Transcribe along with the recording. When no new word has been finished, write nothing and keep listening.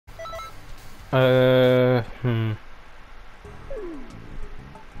Uh, hmm.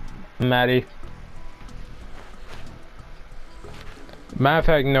 Maddie. Matter of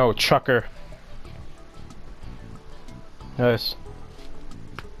fact, no, Trucker. Yes.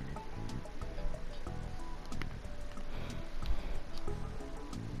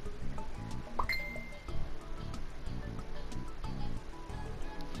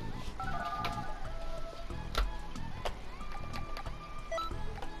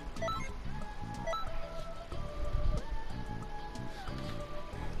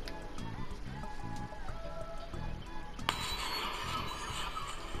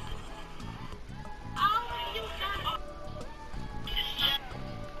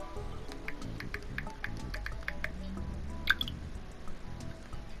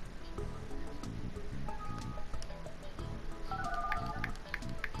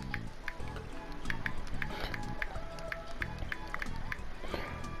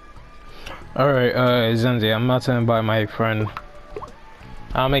 Alright, Zenzi, I'm about to invite my friend.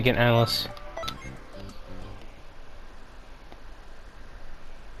 I'll make an analyst.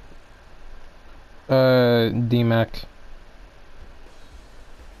 D-Mac.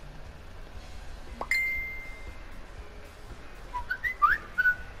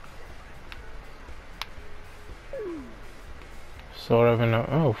 Sort of in a,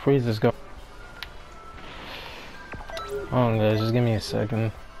 oh, freeze is go. Oh, guys, just give me a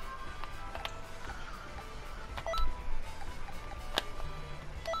second.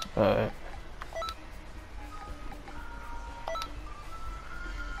 Alright.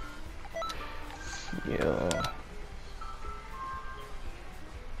 Yeah.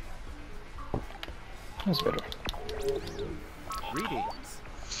 That's better. Greetings.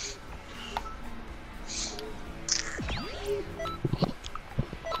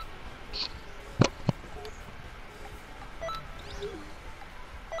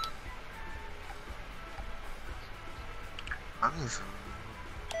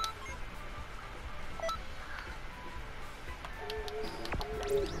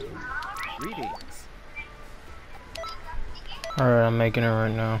 Greetings. Alright, I'm making it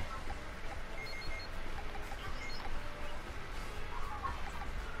right now.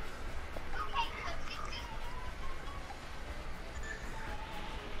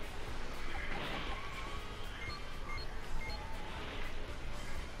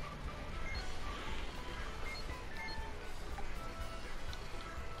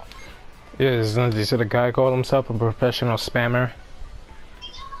 Yeah, Zenzi, so the guy called himself a professional spammer.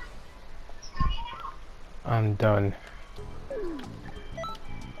 I'm done.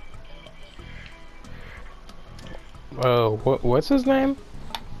 Oh, what's his name?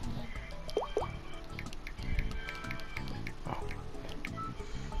 Hold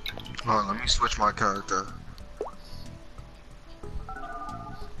on, let me switch my character.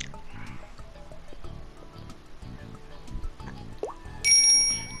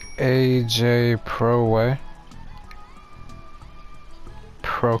 AJ Proway.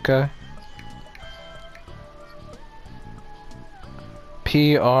 Proca.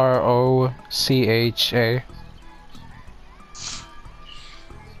 Procha.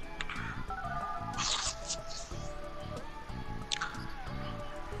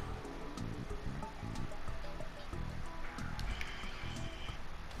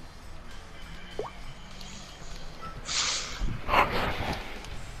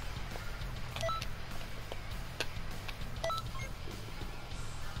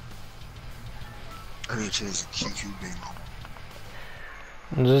 I need to change the QQ name.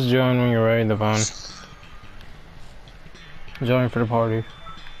 Just join when you're ready, Devon. Join for the party.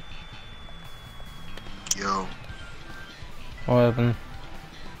 Yo. What happened?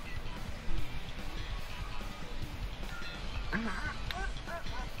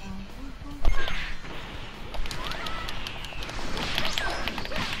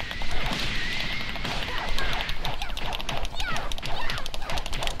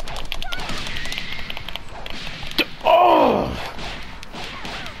 Oh!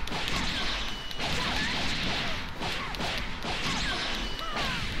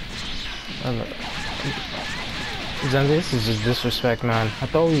 Zen, this is just disrespect, man. I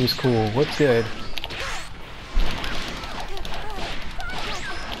thought he was cool. What's good?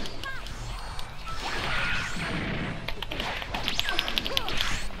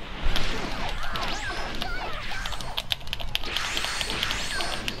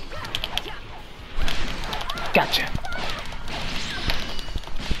 Gotcha.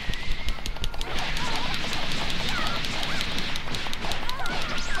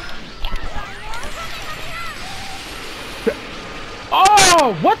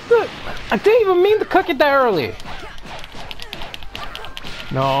 Oh, what the? I didn't even mean to cook it that early.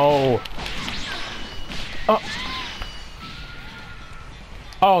 No. Oh.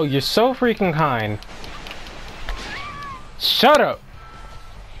 Oh, you're so freaking kind. Shut up.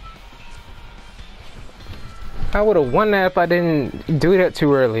 I would have won that if I didn't do that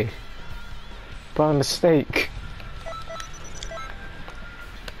too early. By mistake.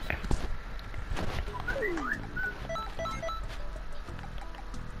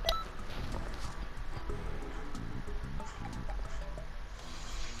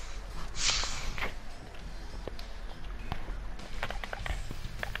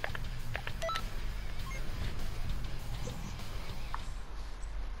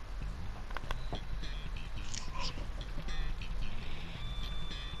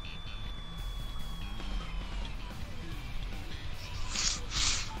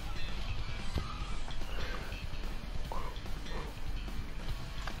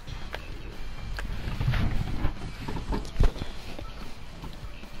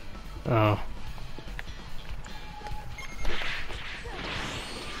 Oh.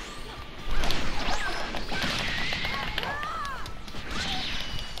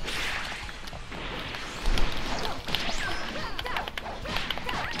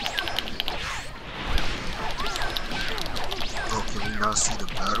 Oh, can we now see the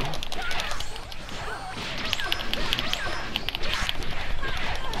battle?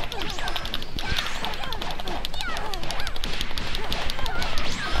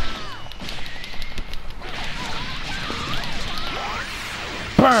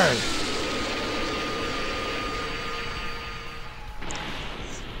 Burn!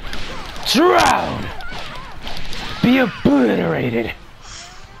 Drown! Be obliterated!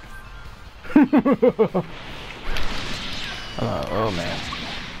 Oh man.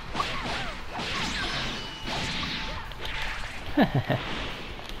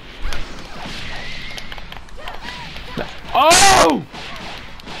 Oh!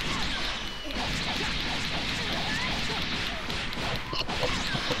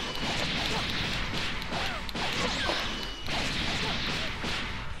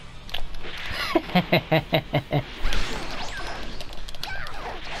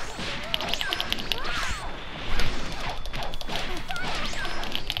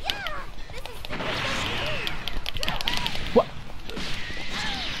 What?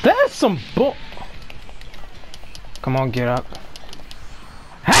 That's some bull. Come on, get up.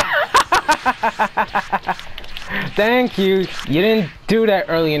 Thank you. You didn't do that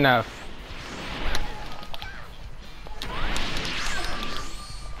early enough.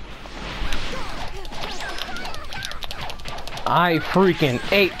 I freaking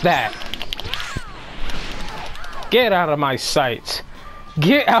ate that. Get out of my sight.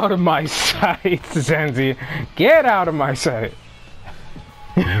 Get out of my sight, Zenzi. Get out of my sight.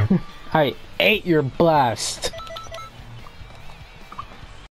 I ate your blast.